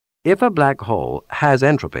If a black hole has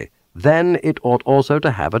entropy, then it ought also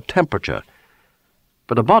to have a temperature.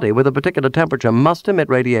 But a body with a particular temperature must emit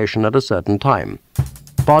radiation at a certain time.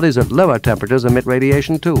 Bodies at lower temperatures emit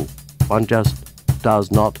radiation too. One just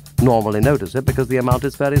does not normally notice it because the amount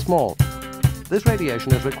is very small. This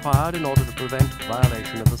radiation is required in order to prevent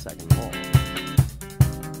violation of the second law.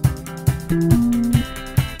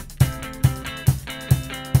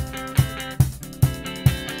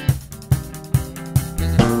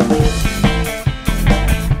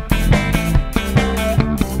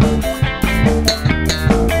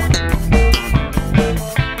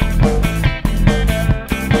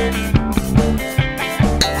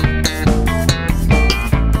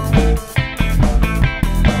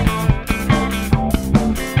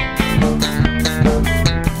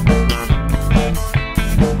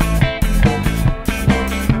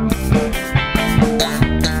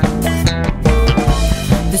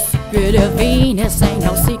 To Venus ain't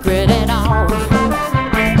no secret at all.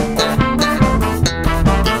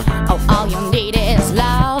 Oh, all you need is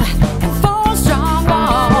love and 4 strong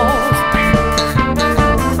walls.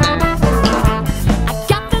 I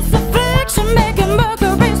got this affliction making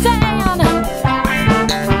Mercury stand.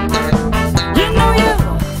 You know you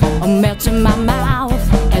are melting my mouth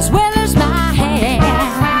as well as my hands.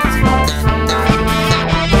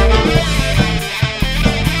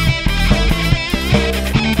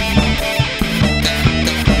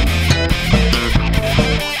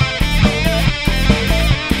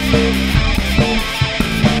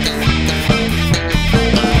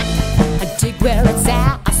 Where it's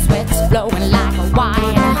at, our sweat's flowing like a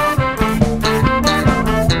wine.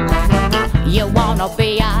 You wanna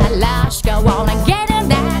be a lush, go on and get in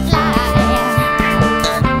that line.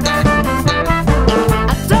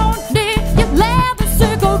 I don't need your leather,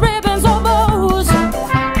 circle ribbons or bows.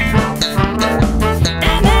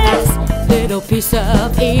 In this little piece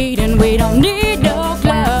of Eden, we don't need no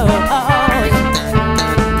clothes.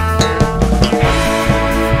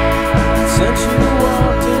 Since you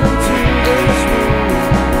walked into this room,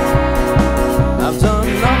 I've done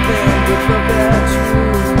nothing but look at you.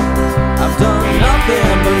 I've done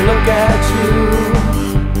nothing but look at you.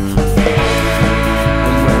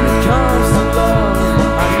 And when it comes to love,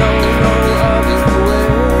 I know no other way.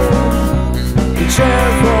 The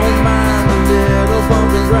chairs won't mind a little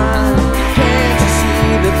bump and grind. Can't you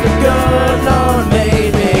see that the good Lord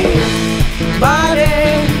made me? Body,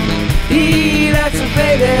 that's a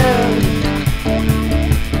baby.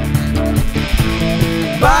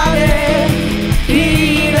 Body,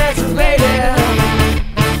 that's a baby.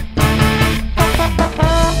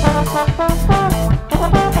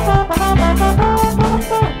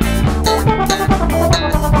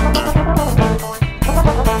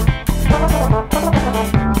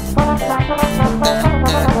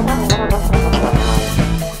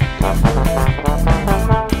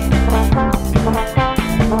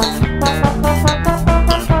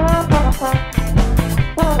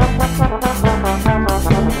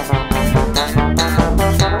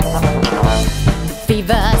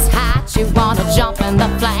 Fever's hot, you wanna jump in the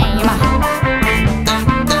flame.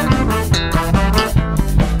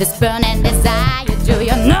 This burning